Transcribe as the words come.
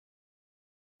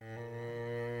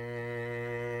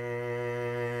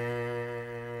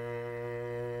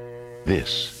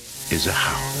This is a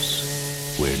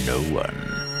house where no one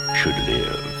should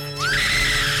live.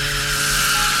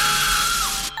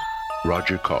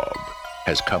 Roger Cobb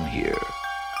has come here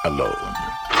alone.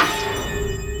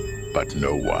 But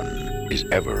no one is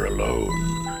ever alone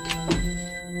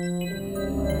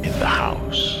in the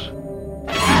house.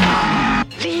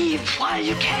 Leave while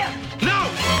you can. No!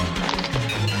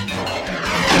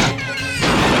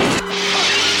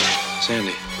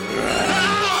 Sandy.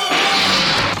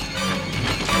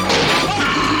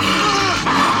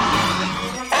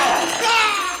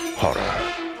 Horror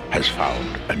has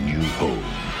found a new home.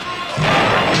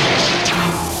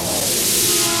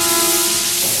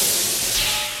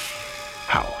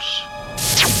 House.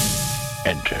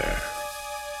 Enter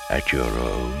at your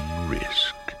own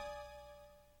risk.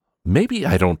 Maybe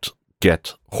I don't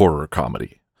get horror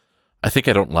comedy. I think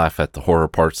I don't laugh at the horror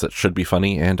parts that should be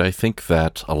funny, and I think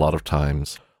that a lot of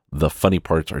times the funny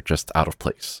parts are just out of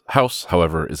place. House,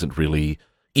 however, isn't really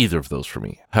either of those for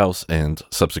me. House and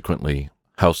subsequently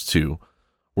House 2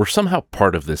 were somehow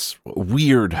part of this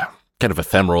weird kind of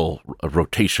ephemeral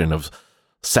rotation of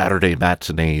Saturday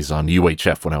matinees on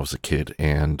UHF when I was a kid,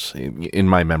 and in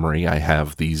my memory I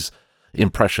have these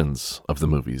impressions of the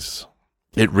movies.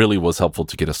 It really was helpful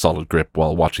to get a solid grip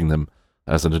while watching them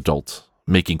as an adult,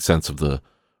 making sense of the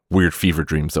weird fever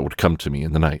dreams that would come to me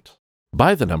in the night.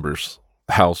 By the numbers,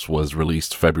 House was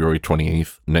released February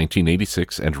 28th,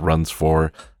 1986, and runs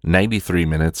for 93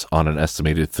 minutes on an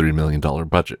estimated $3 million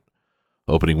budget.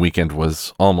 Opening weekend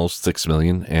was almost $6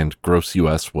 million, and gross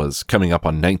US was coming up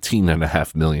on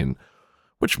 $19.5 million,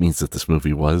 which means that this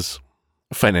movie was,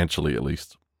 financially at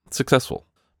least, successful.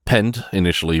 Penned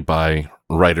initially by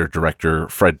writer-director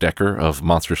Fred Dekker of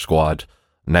Monster Squad,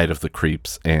 Night of the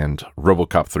Creeps, and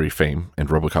RoboCop 3 fame, and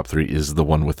RoboCop 3 is the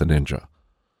one with the ninja.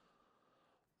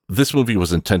 This movie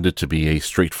was intended to be a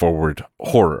straightforward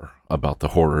horror about the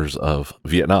horrors of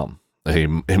Vietnam, a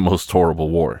most horrible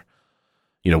war.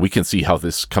 You know, we can see how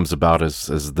this comes about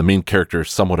as the main character is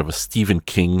somewhat of a Stephen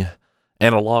King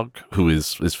analog, who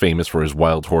is famous for his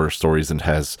wild horror stories and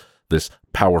has this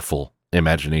powerful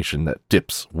imagination that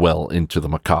dips well into the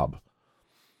macabre.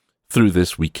 Through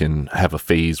this, we can have a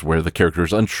phase where the character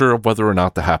is unsure of whether or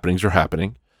not the happenings are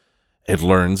happening, and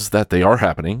learns that they are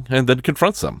happening, and then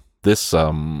confronts them. This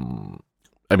still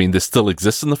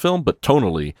exists in the film, but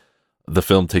tonally, the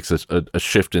film takes a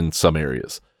shift in some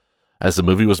areas. As the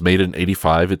movie was made in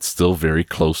 1985, it's still very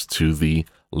close to the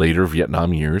later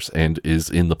Vietnam years and is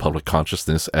in the public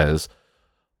consciousness, as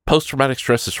post-traumatic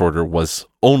stress disorder was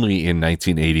only in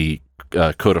 1980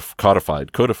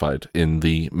 codified in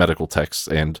the medical texts,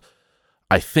 and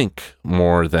I think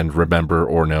more than remember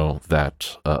or know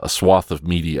that a swath of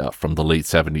media from the late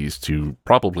 70s to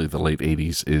probably the late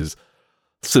 80s is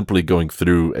simply going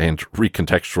through and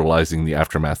recontextualizing the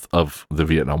aftermath of the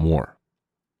Vietnam War.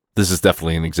 This is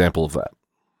definitely an example of that.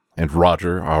 And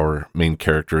Roger, our main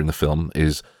character in the film,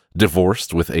 is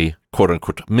divorced with a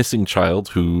quote-unquote missing child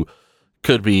who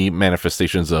could be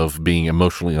manifestations of being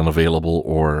emotionally unavailable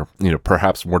or,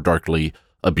 perhaps more darkly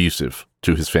abusive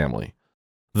to his family.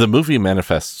 The movie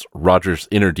manifests Roger's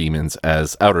inner demons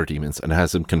as outer demons and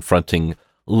has him confronting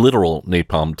literal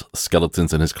napalmed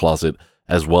skeletons in his closet,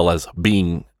 as well as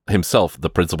being himself the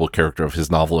principal character of his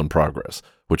novel in progress,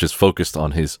 which is focused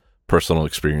on his personal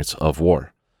experience of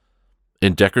war.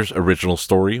 In Dekker's original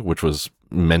story, which was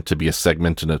meant to be a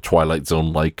segment in a Twilight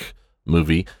Zone-like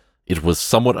movie, it was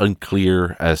somewhat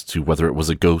unclear as to whether it was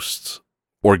a ghost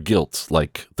or guilt,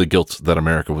 like the guilt that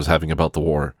America was having about the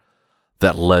war,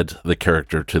 that led the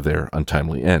character to their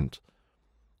untimely end.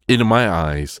 In my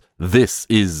eyes, this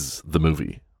is the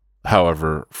movie.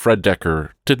 However, Fred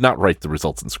Dekker did not write the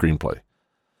resultant screenplay.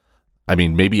 I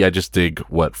mean, maybe I just dig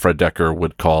what Fred Dekker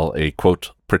would call a,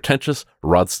 quote, pretentious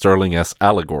Rod Sterling-esque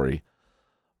allegory,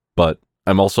 but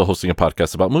I'm also hosting a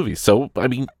podcast about movies, so, I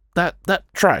mean, that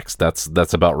tracks. That's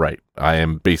about right. I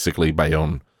am basically my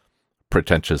own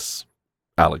pretentious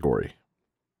allegory.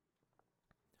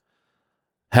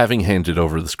 Having handed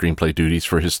over the screenplay duties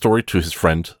for his story to his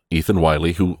friend, Ethan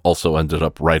Wiley, who also ended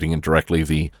up writing indirectly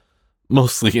the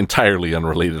mostly entirely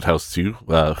unrelated House 2,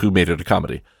 who made it a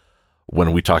comedy.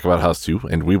 When we talk about House 2,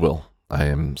 and we will, I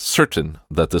am certain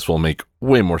that this will make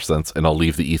way more sense, and I'll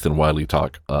leave the Ethan Wiley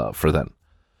talk for then.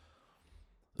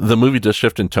 The movie does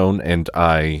shift in tone, and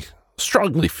I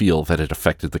strongly feel that it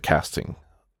affected the casting.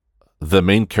 The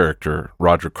main character,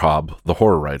 Roger Cobb, the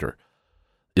horror writer,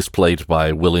 is played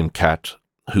by William Katt,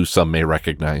 who some may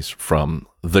recognize from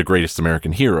The Greatest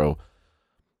American Hero,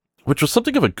 which was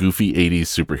something of a goofy 80s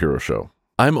superhero show.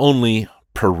 I'm only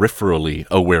peripherally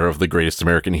aware of The Greatest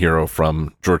American Hero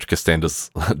from George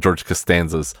Costanza's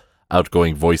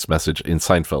outgoing voice message in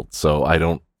Seinfeld. So I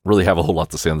don't really have a whole lot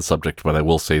to say on the subject, but I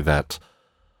will say that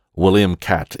William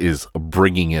Katt is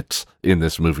bringing it in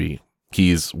this movie.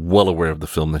 He's well aware of the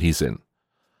film that he's in.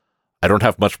 I don't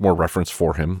have much more reference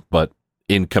for him, but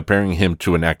in comparing him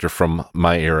to an actor from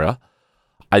my era,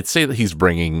 I'd say that he's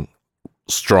bringing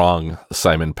strong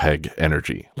Simon Pegg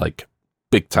energy, like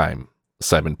big time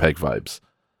Simon Pegg vibes,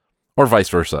 or vice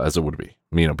versa, as it would be,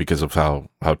 because of how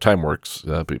time works,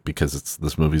 because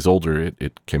this movie's older.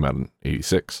 It came out in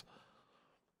 86.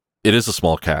 It is a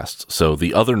small cast, so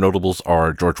the other notables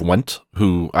are George Wendt,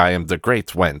 who I am the great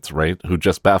Wendt, right? Who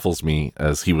just baffles me,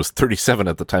 as he was 37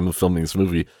 at the time of filming this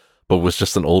movie, but was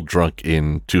just an old drunk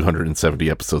in 270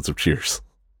 episodes of Cheers.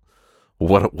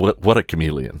 What a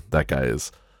chameleon that guy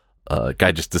is.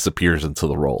 Guy just disappears into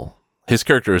the role. His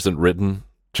character isn't written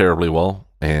terribly well,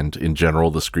 and in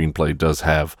general, the screenplay does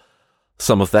have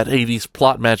some of that 80s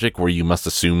plot magic where you must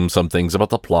assume some things about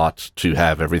the plot to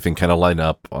have everything kind of line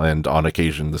up, and on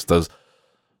occasion this does,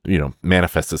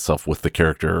 manifest itself with the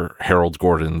character Harold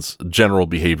Gordon's general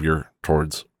behavior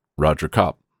towards Roger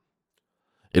Cobb.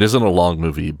 It isn't a long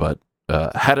movie, but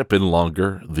had it been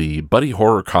longer, the buddy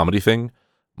horror comedy thing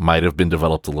might have been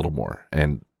developed a little more,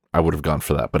 and I would have gone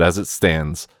for that. But as it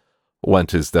stands,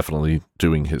 Wendt is definitely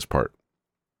doing his part.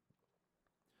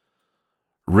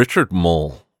 Richard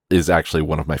Mole is actually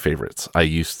one of my favorites. I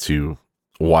used to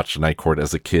watch Night Court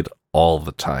as a kid all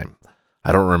the time.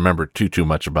 I don't remember too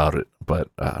much about it, but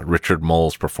Richard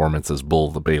Mole's performance as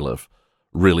Bull the Bailiff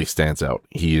really stands out.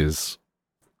 He is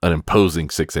an imposing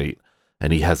 6'8",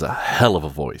 and he has a hell of a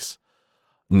voice.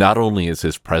 Not only is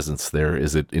his presence there,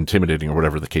 is it intimidating or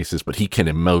whatever the case is, but he can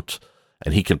emote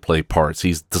and he can play parts.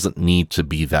 He doesn't need to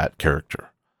be that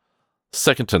character.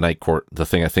 Second to Night Court, the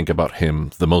thing I think about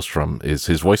him the most from is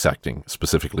his voice acting,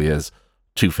 specifically as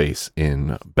Two-Face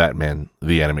in Batman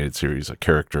the Animated Series, a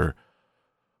character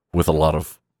with a lot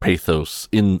of pathos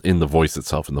in the voice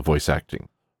itself, in the voice acting.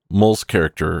 Mole's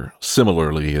character,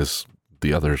 similarly as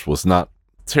the others, was not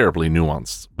terribly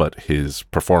nuanced, but his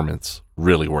performance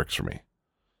really works for me.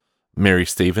 Mary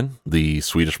Staven, the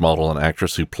Swedish model and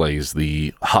actress who plays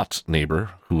the hot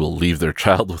neighbor who will leave their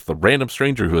child with a random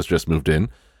stranger who has just moved in,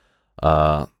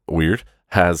 weird,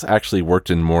 has actually worked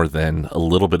in more than a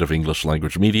little bit of English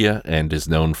language media and is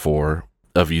known for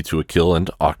A View to a Kill and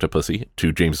Octopussy,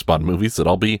 two James Bond movies that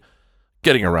I'll be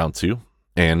getting around to,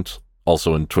 and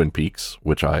also in Twin Peaks,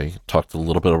 which I talked a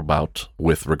little bit about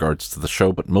with regards to the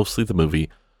show, but mostly the movie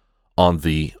on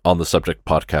the Subject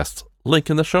podcast, link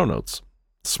in the show notes.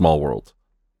 Small world.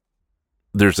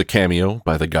 There's a cameo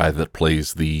by the guy that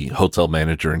plays the hotel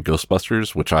manager in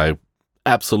Ghostbusters, which I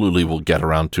absolutely will get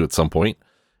around to at some point.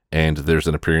 And there's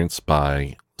an appearance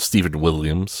by Stephen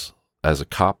Williams as a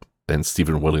cop, and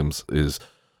Stephen Williams is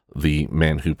the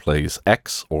man who plays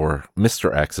X, or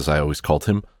Mr. X as I always called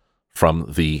him, from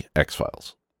the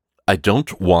X-Files. I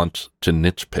don't want to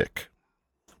nitpick,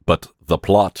 but the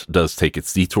plot does take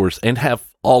its detours and have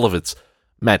all of its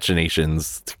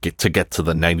machinations to get to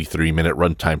the 93-minute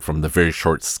runtime from the very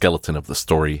short skeleton of the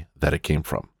story that it came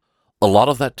from. A lot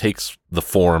of that takes the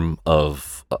form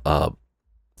of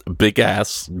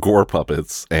big-ass gore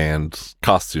puppets and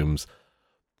costumes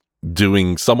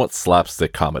doing somewhat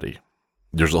slapstick comedy.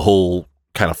 There's a whole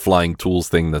kind of flying tools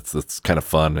thing that's kind of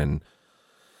fun, and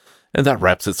that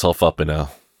wraps itself up in a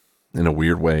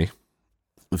weird way.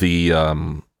 The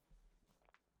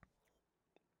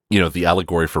the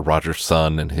allegory for Roger's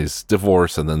son and his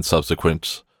divorce and then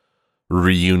subsequent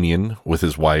reunion with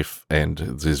his wife and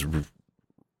his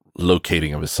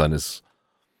locating of his son is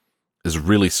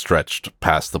really stretched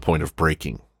past the point of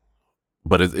breaking.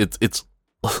 But it's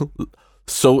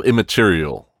so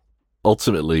immaterial,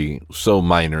 ultimately so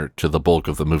minor to the bulk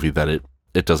of the movie that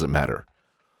it doesn't matter.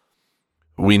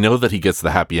 We know that he gets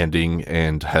the happy ending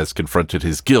and has confronted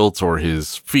his guilt or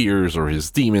his fears or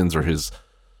his demons or his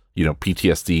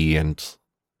PTSD, and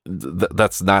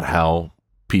that's not how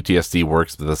PTSD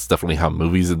works, but that's definitely how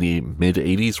movies in the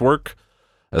mid-'80s work,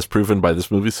 as proven by this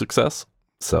movie's success.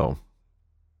 So,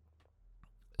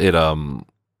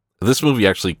 this movie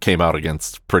actually came out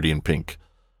against Pretty in Pink,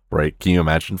 right? Can you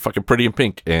imagine? Fucking Pretty in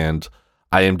Pink, and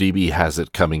IMDb has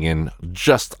it coming in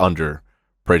just under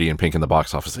Pretty in Pink in the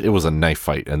box office. It was a knife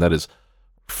fight, and that is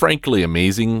frankly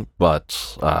amazing,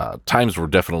 but times were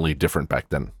definitely different back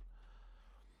then.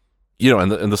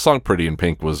 And the song Pretty in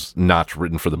Pink was not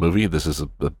written for the movie. This is a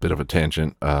bit of a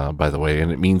tangent, by the way,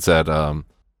 and it means that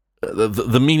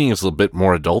the meaning is a bit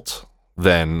more adult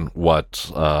than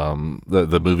what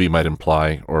the movie might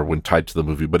imply or when tied to the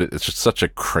movie, but it's just such a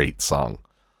great song.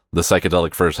 The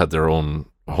Psychedelic Furs had their own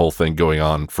whole thing going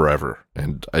on forever,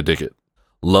 and I dig it.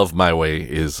 Love My Way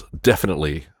is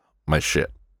definitely my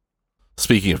shit.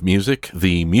 Speaking of music,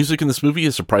 the music in this movie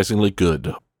is surprisingly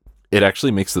good. It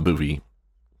actually makes the movie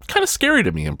kind of scary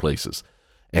to me in places.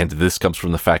 And this comes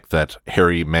from the fact that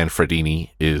Harry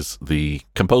Manfredini is the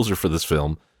composer for this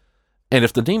film. And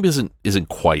if the name isn't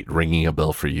quite ringing a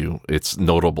bell for you, it's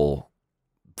notable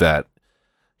that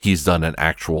he's done an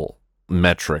actual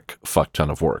metric fuck ton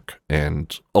of work.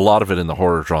 And a lot of it in the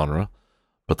horror genre,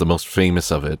 but the most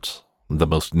famous of it, the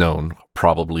most known,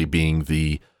 probably being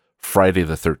the Friday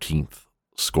the 13th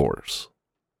scores.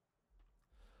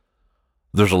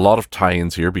 There's a lot of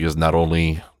tie-ins here because not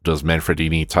only does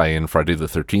Manfredini tie in Friday the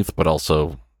 13th, but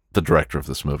also the director of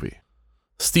this movie.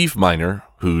 Steve Miner,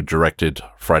 who directed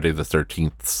Friday the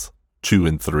 13th's 2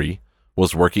 and 3,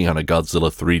 was working on a Godzilla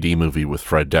 3D movie with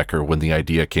Fred Dekker when the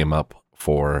idea came up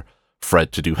for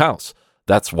Fred to do House.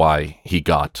 That's why he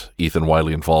got Ethan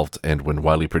Wiley involved, and when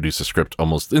Wiley produced the script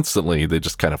almost instantly, they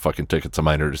just kind of fucking took it to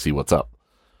Miner to see what's up.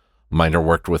 Miner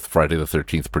worked with Friday the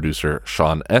 13th producer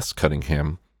Sean S.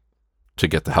 Cunningham to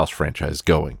get the House franchise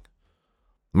going.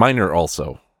 Miner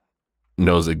also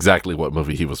knows exactly what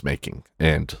movie he was making,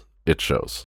 and it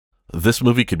shows. This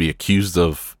movie could be accused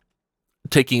of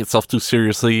taking itself too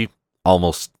seriously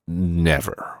almost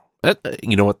never.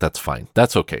 You know what? That's fine.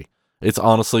 That's okay. It's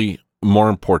honestly more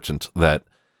important that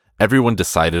everyone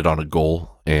decided on a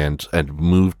goal and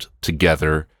moved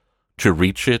together to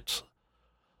reach it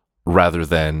rather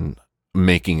than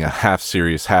making a half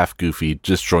serious, half goofy,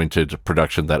 disjointed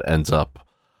production that ends up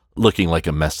looking like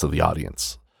a mess to the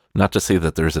audience. Not to say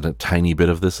that there isn't a tiny bit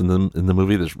of this in the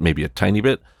movie. There's maybe a tiny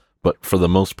bit, but for the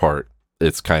most part,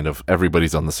 it's kind of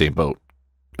everybody's on the same boat,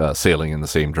 sailing in the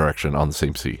same direction on the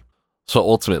same sea. So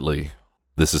ultimately,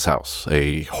 this is House,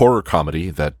 a horror comedy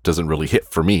that doesn't really hit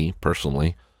for me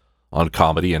personally on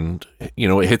comedy, and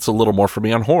it hits a little more for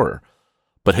me on horror,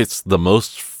 but hits the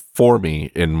most for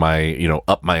me in my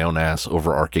up my own ass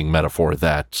overarching metaphor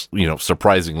that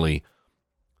surprisingly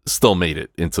still made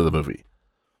it into the movie.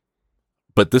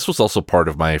 But this was also part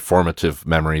of my formative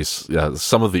memories.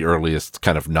 Some of the earliest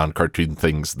kind of non-cartoon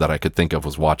things that I could think of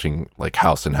was watching like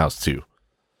House and House 2.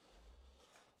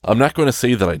 I'm not going to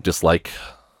say that I dislike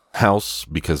House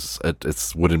because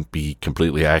it wouldn't be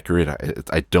completely accurate.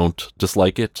 I don't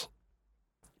dislike it,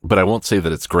 but I won't say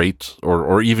that it's great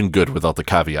or even good without the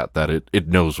caveat that it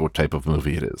knows what type of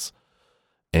movie it is.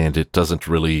 And it doesn't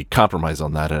really compromise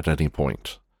on that at any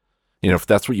point. If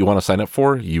that's what you want to sign up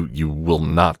for, you will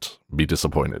not be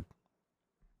disappointed.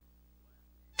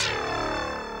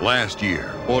 Last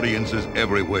year, audiences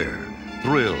everywhere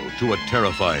thrilled to a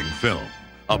terrifying film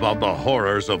about the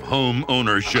horrors of home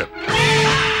ownership.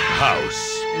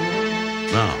 House.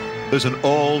 Now, there's an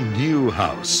all-new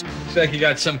House. It's like you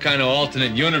got some kind of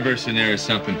alternate universe in there or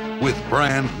something. With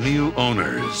brand new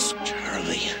owners.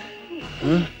 Charlie.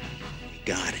 Huh? You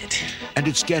got it. And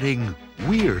it's getting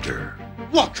weirder.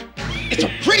 Look! It's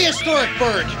a prehistoric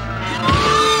bird!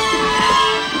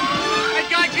 I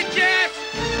got you, Jess!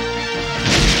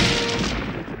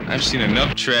 I've seen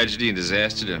enough tragedy and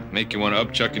disaster to make you want to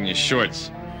upchuck in your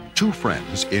shorts. Two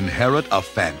friends inherit a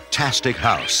fantastic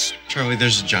house. Charlie,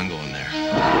 there's a jungle in there.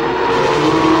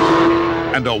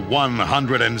 And a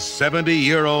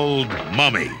 170-year-old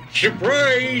mummy.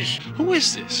 Surprise! Who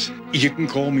is this? You can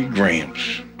call me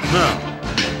Gramps. Now,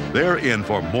 they're in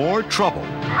for more trouble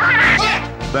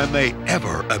than they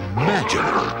ever imagined.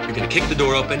 You're gonna kick the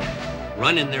door open,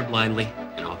 run in there blindly,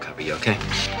 and I'll cover you, okay?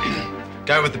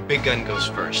 Guy with the big gun goes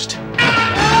first.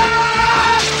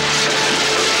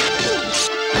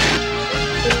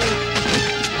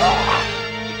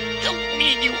 Help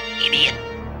me, you idiot!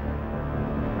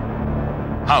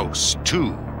 House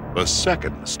 2, the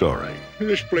second story.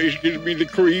 This place gives me the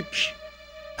creeps.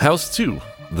 House 2,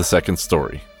 the second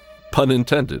story. Pun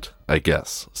intended, I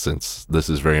guess, since this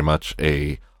is very much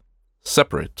a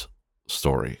separate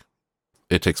story.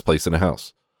 It takes place in a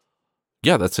house.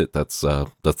 Yeah, that's it. That's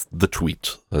the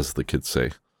tweet, as the kids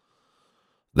say.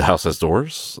 The house has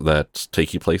doors that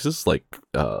take you places, like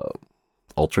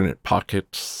alternate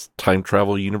pockets, time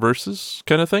travel universes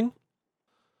kind of thing.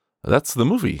 That's the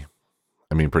movie.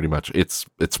 I mean, pretty much. It's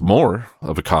more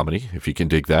of a comedy, if you can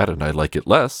dig that, and I like it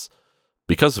less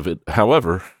because of it.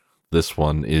 However, this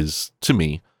one is, to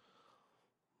me,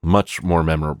 much more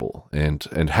memorable and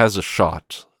has a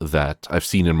shot that I've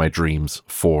seen in my dreams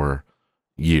for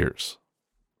years.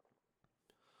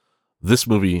 This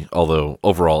movie, although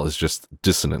overall is just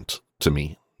dissonant to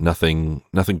me, nothing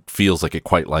feels like it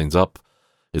quite lines up.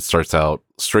 It starts out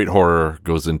straight horror,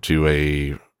 goes into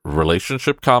a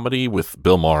relationship comedy with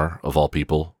Bill Maher, of all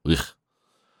people,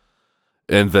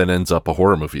 and then ends up a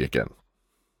horror movie again,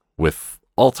 with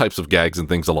all types of gags and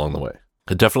things along the way.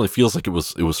 It definitely feels like it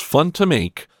was fun to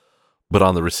make, but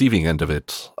on the receiving end of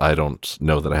it, I don't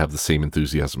know that I have the same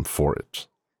enthusiasm for it.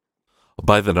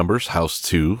 By the numbers, House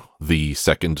 2, the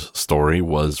second story,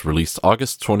 was released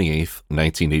August 28th,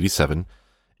 1987,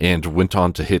 and went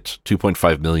on to hit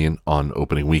 $2.5 million on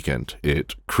opening weekend.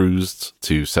 It cruised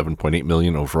to $7.8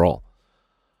 million overall.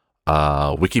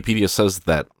 Wikipedia says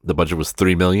that the budget was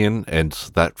 $3 million, and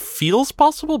that feels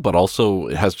possible, but also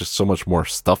it has just so much more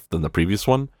stuff than the previous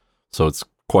one, so it's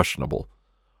questionable.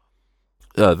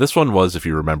 This one was, if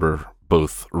you remember,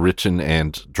 both written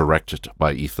and directed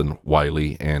by Ethan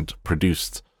Wiley and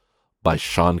produced by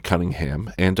Sean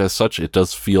Cunningham, and as such, it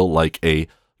does feel like a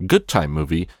good time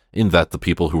movie in that the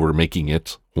people who were making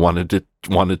it wanted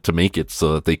to make it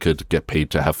so that they could get paid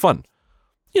to have fun.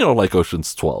 Like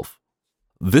Ocean's 12.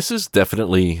 This is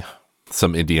definitely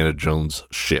some Indiana Jones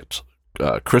shit.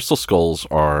 Crystal skulls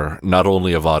are not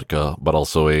only a vodka, but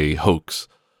also a hoax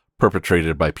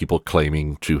perpetrated by people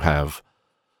claiming to have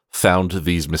found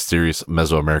these mysterious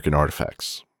Mesoamerican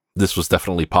artifacts. This was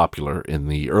definitely popular in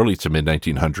the early to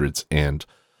mid-1900s, and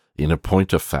in a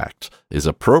point of fact, is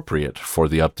appropriate for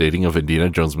the updating of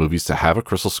Indiana Jones movies to have a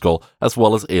crystal skull as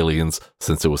well as aliens,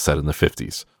 since it was set in the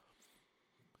 50s.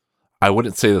 I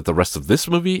wouldn't say that the rest of this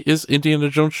movie is Indiana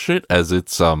Jones shit, as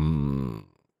it's a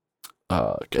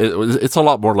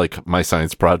lot more like My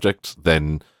Science Project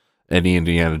than any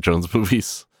Indiana Jones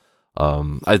movies.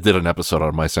 I did an episode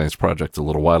on My Science Project a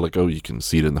little while ago. You can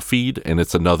see it in the feed, and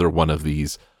it's another one of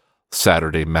these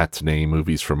Saturday matinee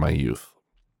movies from my youth.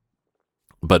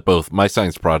 But both My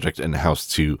Science Project and House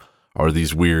 2 are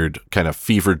these weird kind of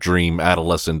fever dream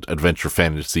adolescent adventure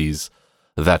fantasies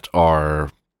that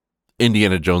are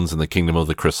Indiana Jones and the Kingdom of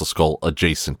the Crystal Skull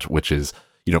adjacent, which is,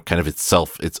 kind of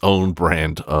itself its own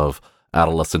brand of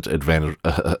adolescent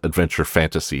adventure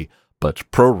fantasy, but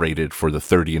prorated for the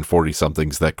 30 and 40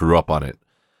 somethings that grew up on it.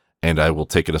 And I will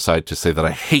take it aside to say that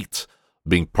I hate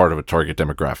being part of a target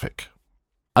demographic.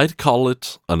 I'd call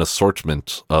it an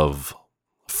assortment of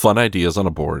fun ideas on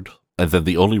a board, and then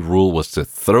the only rule was to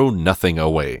throw nothing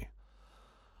away.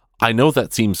 I know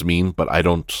that seems mean, but I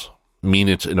don't mean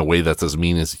it in a way that's as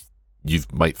mean as you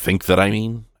might think that I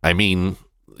mean. I mean,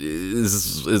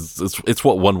 it's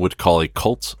what one would call a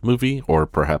cult movie, or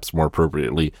perhaps more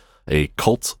appropriately, a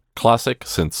cult classic,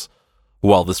 since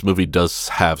while this movie does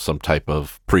have some type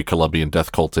of pre-Columbian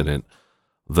death cult in it,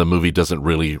 the movie doesn't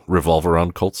really revolve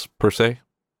around cults per se.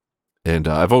 And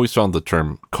I've always found the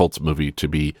term cult movie to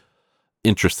be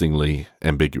interestingly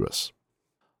ambiguous.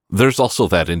 There's also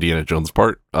that Indiana Jones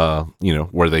part,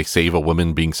 where they save a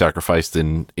woman being sacrificed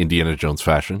in Indiana Jones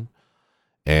fashion.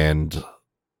 And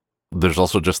there's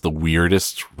also just the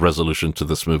weirdest resolution to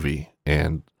this movie.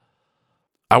 And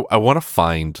I want to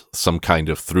find some kind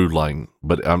of through line,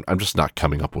 but I'm just not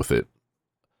coming up with it.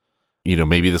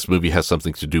 Maybe this movie has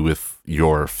something to do with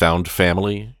your found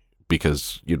family,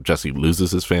 because Jesse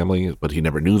loses his family, but he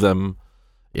never knew them.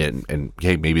 And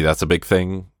hey, maybe that's a big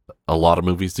thing. A lot of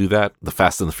movies do that. The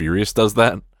Fast and the Furious does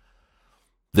that.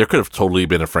 There could have totally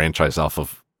been a franchise off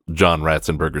of John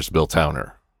Ratzenberger's Bill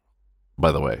Towner,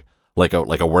 by the way. Like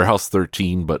a Warehouse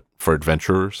 13, but for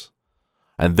adventurers.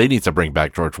 And they need to bring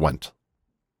back George Wendt.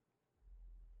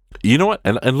 You know what?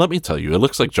 And let me tell you, it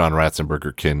looks like John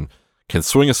Ratzenberger can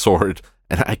swing a sword,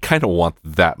 and I kind of want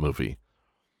that movie.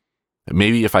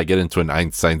 Maybe if I get into an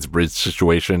Einstein's Bridge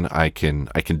situation, I can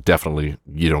definitely,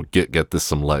 get this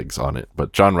some legs on it.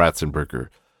 But John Ratzenberger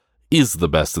is the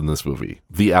best in this movie.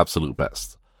 The absolute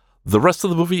best. The rest of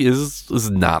the movie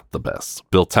is not the best.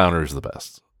 Bill Towner is the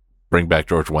best. Bring back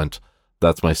George Wendt.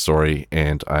 That's my story,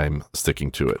 and I'm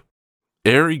sticking to it.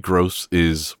 Ari Gross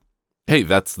is, hey,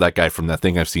 that's that guy from that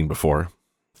thing I've seen before,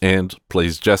 and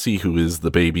plays Jesse, who is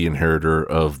the baby inheritor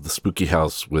of the spooky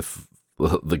house with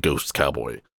the ghost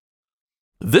cowboy.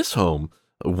 This home,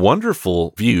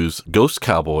 wonderful views, ghost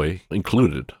cowboy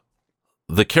included.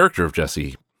 The character of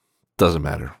Jesse doesn't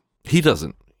matter. He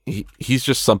doesn't. He's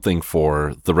just something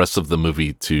for the rest of the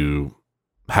movie to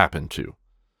happen to.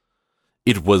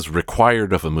 It was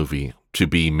required of a movie to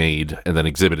be made and then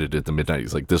exhibited in the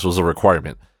mid-90s. Like, this was a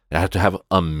requirement. It had to have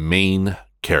a main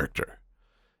character.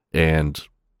 And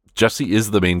Jesse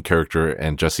is the main character,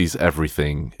 and Jesse's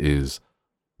everything is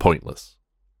pointless.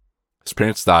 His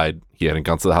parents died. He hadn't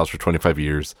gone to the house for 25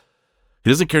 years. He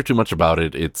doesn't care too much about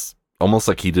it. It's almost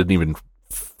like he didn't even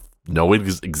know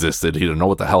it existed. He didn't know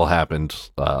what the hell happened.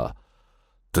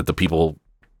 Did the people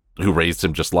who raised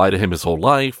him just lie to him his whole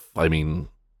life? I mean,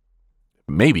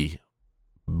 maybe.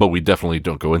 But we definitely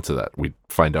don't go into that. We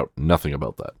find out nothing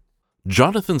about that.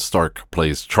 Jonathan Stark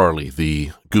plays Charlie,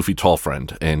 the goofy tall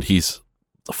friend, and he's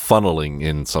funneling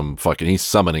in he's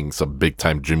summoning some big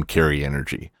time Jim Carrey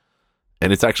energy.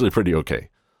 And it's actually pretty okay.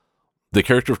 The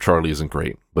character of Charlie isn't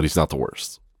great, but he's not the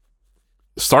worst.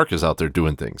 Stark is out there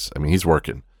doing things. I mean, he's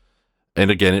working. And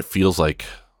again, it feels like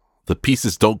the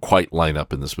pieces don't quite line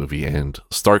up in this movie, and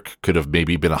Stark could have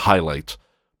maybe been a highlight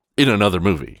in another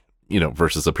movie,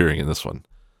 versus appearing in this one.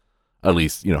 At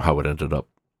least, how it ended up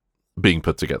being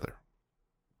put together.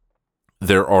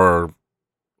 There are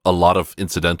a lot of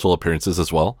incidental appearances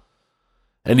as well.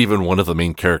 And even one of the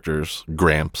main characters,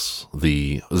 Gramps,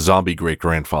 the zombie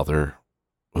great-grandfather,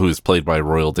 who is played by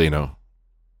Royal Dano,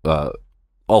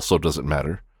 also doesn't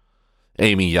matter.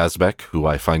 Amy Yazbek, who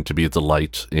I find to be a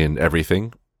delight in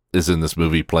everything, is in this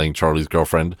movie playing Charlie's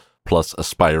girlfriend, plus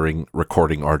aspiring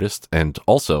recording artist, and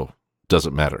also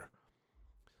doesn't matter.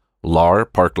 Lar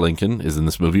Park Lincoln is in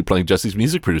this movie playing Jesse's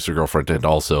music producer girlfriend, and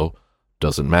also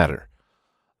doesn't matter.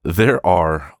 There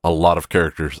are a lot of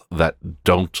characters that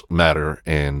don't matter,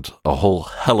 and a whole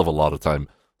hell of a lot of time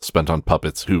spent on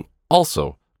puppets who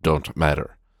also don't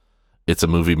matter. It's a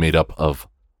movie made up of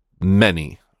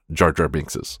many Jar Jar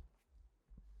Binkses.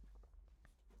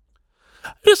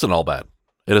 It isn't all bad.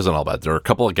 There are a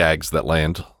couple of gags that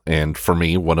land, and for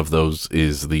me, one of those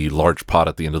is the large pot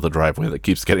at the end of the driveway that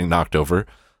keeps getting knocked over.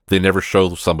 They never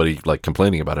show somebody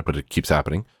complaining about it, but it keeps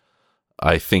happening.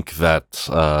 I think that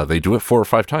they do it 4 or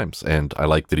 5 times, and I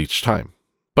liked it each time.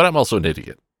 But I'm also an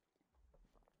idiot.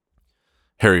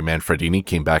 Harry Manfredini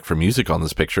came back for music on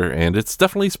this picture, and it's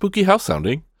definitely spooky house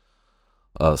sounding.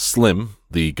 Slim,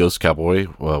 the ghost cowboy,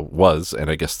 was, and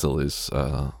I guess still is,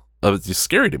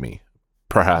 scary to me.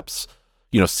 Perhaps,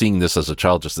 seeing this as a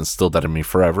child just instilled that in me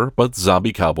forever, but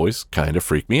zombie cowboys kind of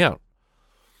freak me out.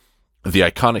 The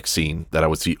iconic scene that I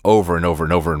would see over and over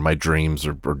and over in my dreams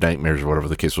or nightmares or whatever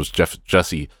the case was,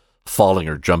 Jesse falling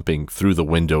or jumping through the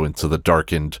window into the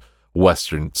darkened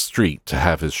western street to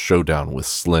have his showdown with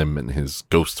Slim and his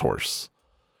ghost horse.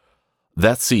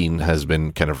 That scene has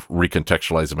been kind of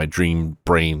recontextualized in my dream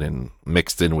brain and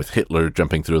mixed in with Hitler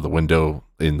jumping through the window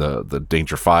in the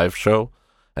Danger 5 show.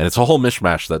 And it's a whole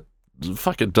mishmash that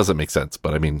fucking doesn't make sense.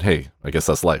 But I mean, hey, I guess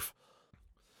that's life.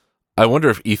 I wonder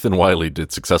if Ethan Wiley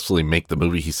did successfully make the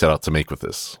movie he set out to make with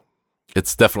this.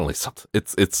 It's definitely something.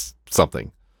 It's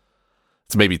something.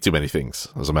 It's maybe too many things,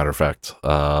 as a matter of fact.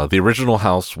 The original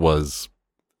house was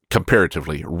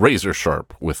comparatively razor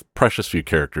sharp with precious few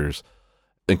characters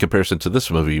in comparison to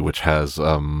this movie, which has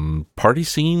party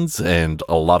scenes and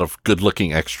a lot of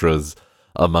good-looking extras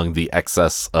among the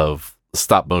excess of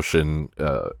stop-motion,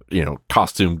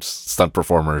 costumed stunt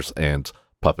performers and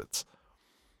puppets.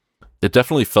 It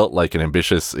definitely felt like an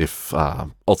ambitious, if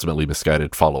ultimately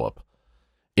misguided, follow-up.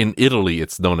 In Italy,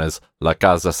 it's known as La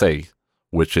Casa Sei,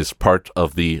 which is part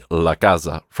of the La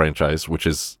Casa franchise, which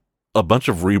is a bunch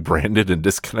of rebranded and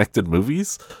disconnected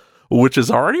movies, which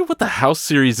is already what the House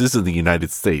series is in the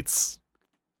United States.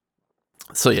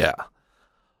 So yeah,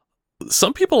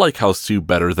 some people like House 2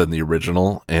 better than the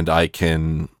original, and I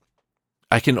can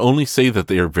only say that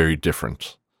they are very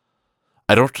different.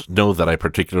 I don't know that I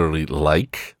particularly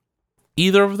like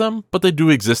either of them, but they do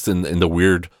exist in the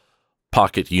weird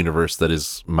pocket universe that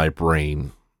is my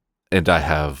brain, and I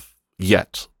have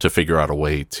yet to figure out a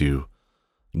way to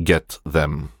get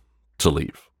them to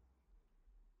leave.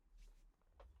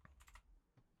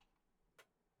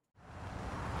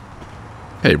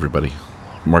 Hey everybody,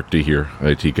 Mark D here,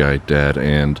 IT guy, dad,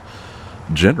 and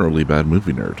generally bad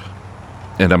movie nerd.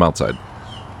 And I'm outside.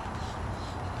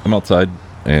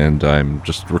 And I'm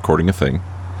just recording a thing.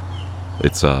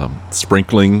 It's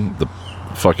sprinkling. The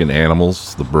fucking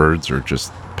animals, the birds are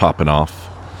just popping off.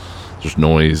 There's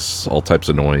noise, all types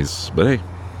of noise, but hey,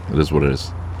 it is what it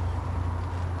is.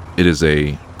 It is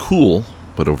a cool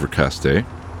but overcast day,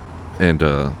 and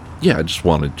I just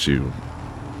wanted to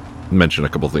mention a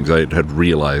couple things. I had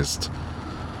realized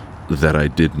that I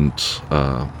didn't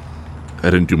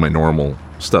do my normal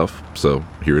stuff, so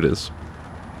here it is.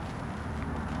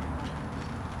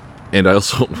 And I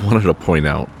also wanted to point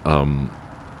out, I'm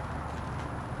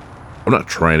not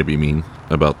trying to be mean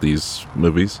about these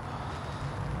movies.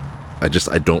 I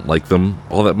don't like them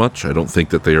all that much. I don't think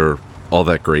that they are all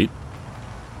that great.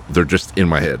 They're just in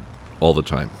my head all the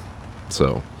time.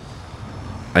 So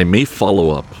I may follow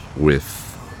up with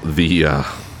the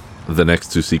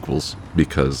next 2 sequels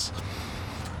because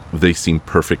they seem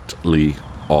perfectly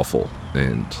awful,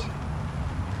 and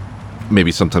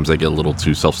maybe sometimes I get a little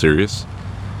too self-serious.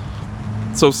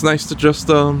 So it's nice to just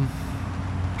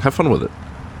have fun with it,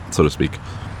 so to speak.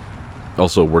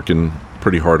 Also working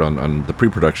pretty hard on the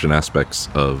pre-production aspects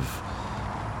of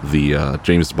the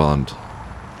James Bond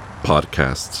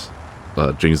podcasts,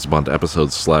 James Bond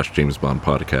episodes / James Bond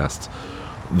podcasts,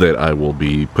 that I will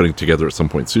be putting together at some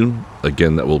point soon.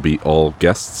 Again, that will be all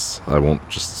guests. I won't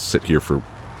just sit here for,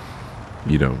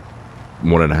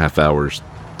 1.5 hours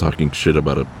talking shit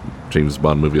about a James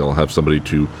Bond movie. I'll have somebody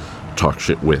to talk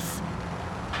shit with,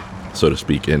 so to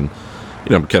speak. And,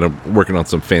 I'm kind of working on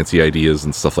some fancy ideas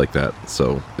and stuff like that.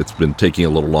 So it's been taking a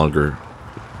little longer,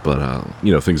 but,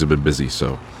 things have been busy.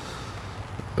 So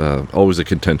always a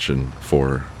contention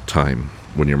for time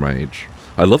when you're my age.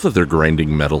 I love that they're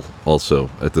grinding metal also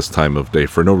at this time of day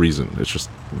for no reason. It's just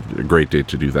a great day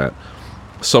to do that.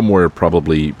 Somewhere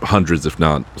probably hundreds, if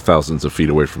not thousands of feet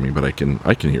away from me, but I can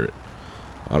hear it.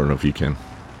 I don't know if you can.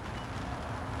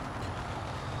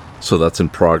 So that's in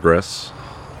progress.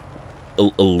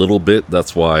 A little bit.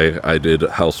 That's why I did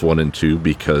House 1 and 2,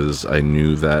 because I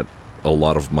knew that a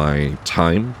lot of my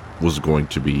time was going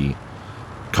to be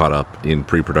caught up in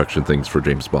pre-production things for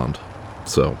James Bond.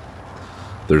 So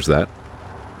there's that.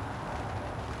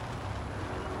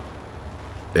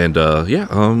 And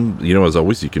as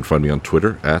always, you can find me on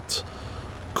Twitter at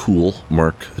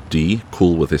CoolMarkD,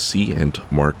 cool with a C and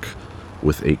Mark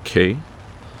with a K.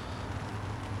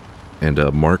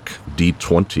 And Mark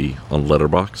D20 on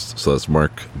Letterboxd. So that's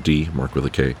Mark D, Mark with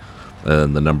a K,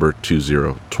 and the number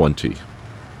 2020.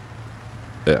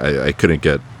 I couldn't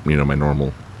get, my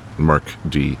normal Mark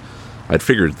D. I'd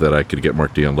figured that I could get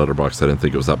Mark D on Letterboxd. I didn't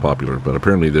think it was that popular, but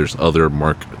apparently there's other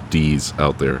Mark Ds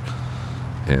out there.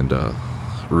 And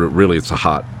really it's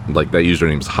that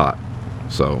username's hot.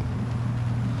 So,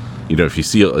 if you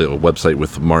see a website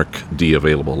with Mark D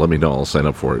available, let me know. I'll sign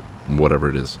up for it, whatever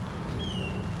it is.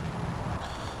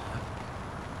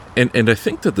 And I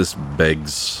think that this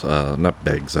begs, not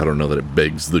begs, I don't know that it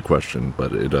begs the question,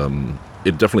 but it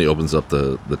definitely opens up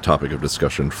the topic of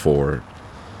discussion for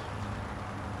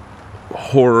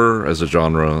horror as a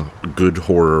genre, good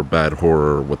horror, bad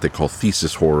horror, what they call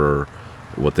thesis horror,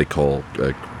 what they call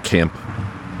camp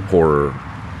horror,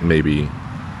 maybe.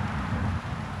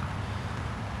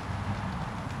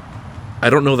 I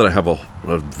don't know that I have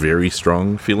a very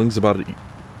strong feelings about it,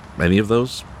 any of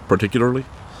those particularly,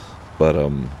 but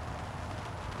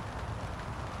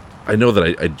I know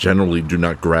that I generally do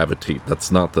not gravitate.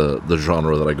 That's not the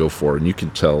genre that I go for, and you can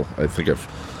tell. I think I've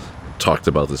talked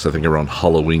about this. I think around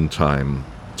Halloween time,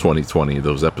 2020,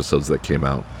 those episodes that came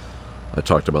out, I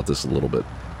talked about this a little bit.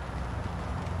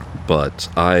 But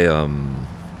I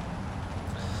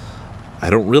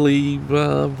don't really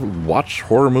watch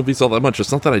horror movies all that much.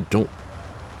 It's not that I don't.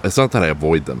 It's not that I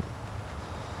avoid them.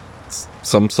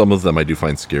 Some of them I do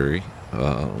find scary.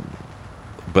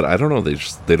 But I don't know,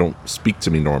 they don't speak to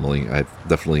me normally. I've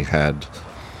definitely had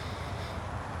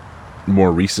more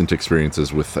recent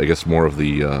experiences with, I guess, more of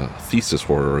the thesis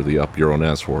horror, or the up your own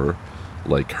ass horror,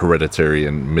 like Hereditary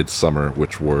and Midsommar,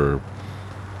 which were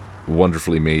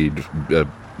wonderfully made,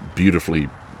 beautifully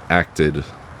acted,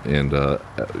 and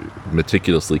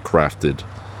meticulously crafted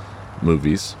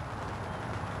movies.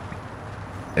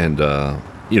 And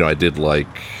I did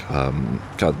like,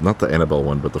 not the Annabelle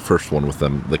one, but the first one with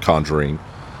them, The Conjuring.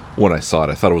 When I saw it,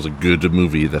 I thought it was a good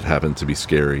movie that happened to be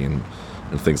scary and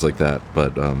things like that.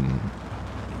 But,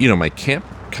 my camp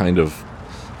kind of,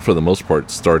 for the most part,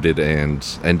 started and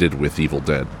ended with Evil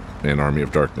Dead and Army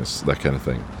of Darkness, that kind of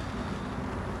thing.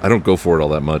 I don't go for it all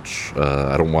that much.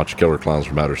 I don't watch Killer Clowns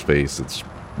from Outer Space. It's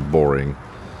boring.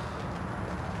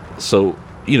 So,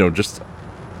 just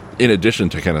in addition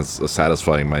to kind of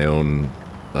satisfying my own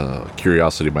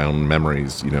curiosity, my own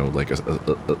memories, like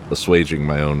assuaging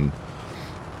my own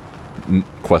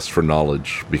quest for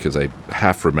knowledge, because I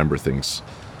half remember things.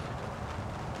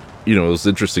 It was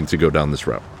interesting to go down this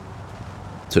route,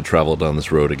 to travel down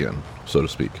this road again, so to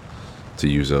speak, to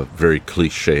use a very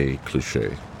cliche.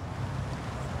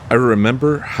 I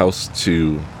remember House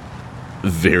 2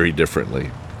 very differently.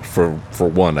 For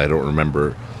one, I don't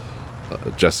remember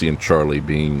Jesse and Charlie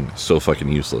being so fucking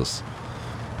useless.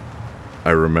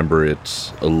 I remember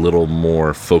it a little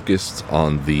more focused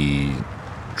on the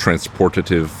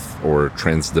transportative or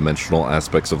transdimensional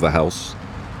aspects of the house.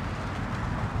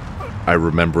 I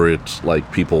remember it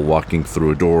like people walking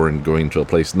through a door and going to a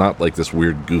place, not like this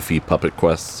weird goofy puppet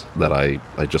quest that I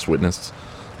just witnessed.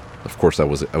 Of course, I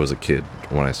was a kid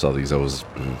when I saw these. I was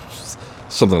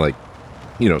something like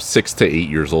 6 to 8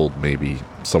 years old, maybe,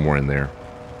 somewhere in there.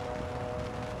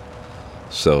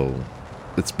 So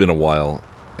it's been a while,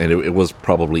 and it was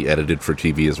probably edited for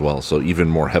TV as well, so even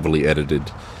more heavily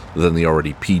edited than the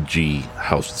already PG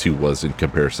House 2 was in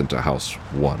comparison to House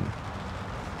 1.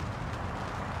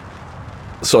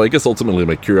 So I guess ultimately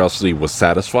my curiosity was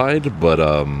satisfied, but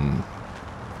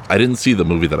I didn't see the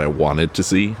movie that I wanted to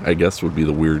see, I guess would be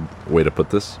the weird way to put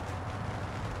this.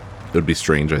 It would be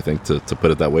strange, I think, to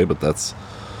put it that way, but that's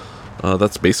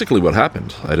basically what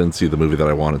happened. I didn't see the movie that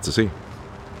I wanted to see.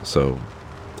 So,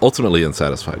 ultimately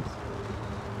unsatisfied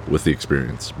with the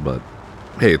experience. But,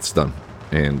 hey, it's done.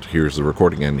 And here's the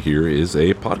recording, and here is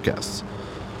a podcast.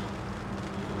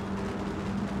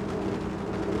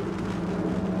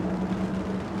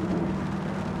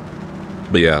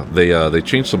 But yeah, they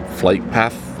changed some flight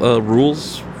path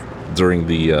rules during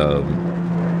the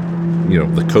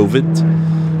the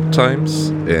COVID times,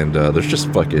 and there's just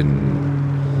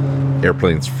fucking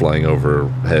airplanes flying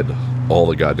overhead all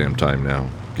the goddamn time now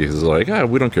because they're like,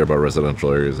 we don't care about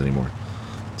residential areas anymore.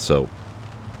 So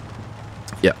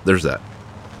yeah, there's that,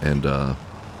 and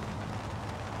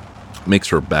makes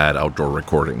for bad outdoor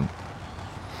recording.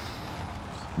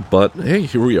 But hey,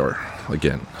 here we are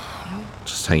again,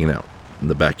 just hanging out in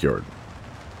the backyard.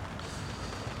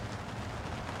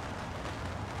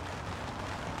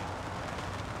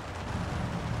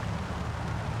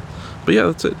 But yeah,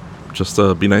 that's it. Just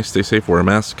be nice, stay safe, wear a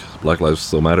mask. Black lives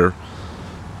still matter,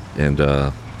 and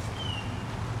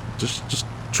just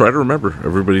try to remember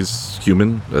everybody's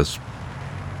human, as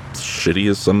shitty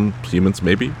as some humans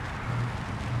may be.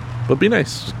 But be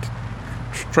nice.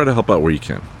 Just try to help out where you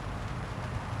can.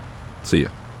 See ya.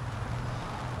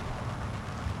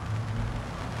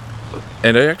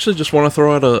 And I actually just want to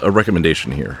throw out a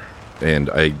recommendation here. And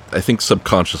I think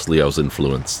subconsciously I was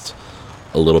influenced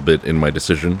a little bit in my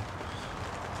decision.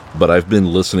 But I've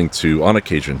been listening to, on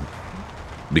occasion,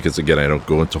 because again, I don't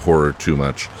go into horror too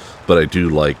much, but I do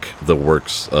like the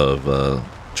works of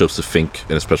Joseph Fink,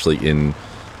 and especially in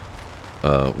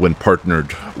when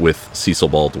partnered with Cecil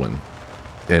Baldwin.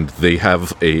 And they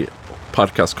have a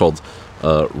podcast called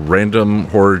Random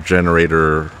Horror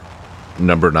Generator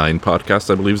Number 9 podcast,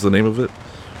 I believe is the name of it.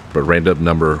 But Random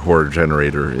Number Horror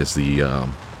Generator is the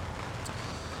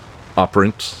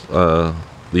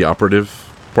the operative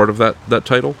part of that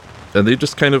title. And they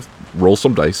just kind of roll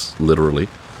some dice, literally.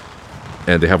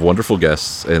 And they have wonderful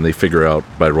guests, and they figure out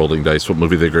by rolling dice what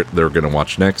movie they're going to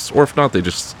watch next. Or if not, they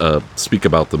just speak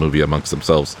about the movie amongst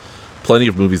themselves. Plenty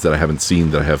of movies that I haven't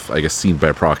seen that I have, I guess, seen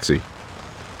by proxy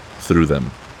through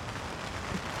them.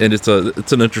 And it's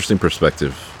an interesting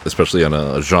perspective, especially on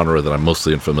a genre that I'm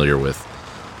mostly unfamiliar with.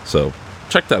 So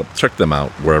check them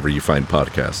out wherever you find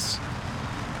podcasts.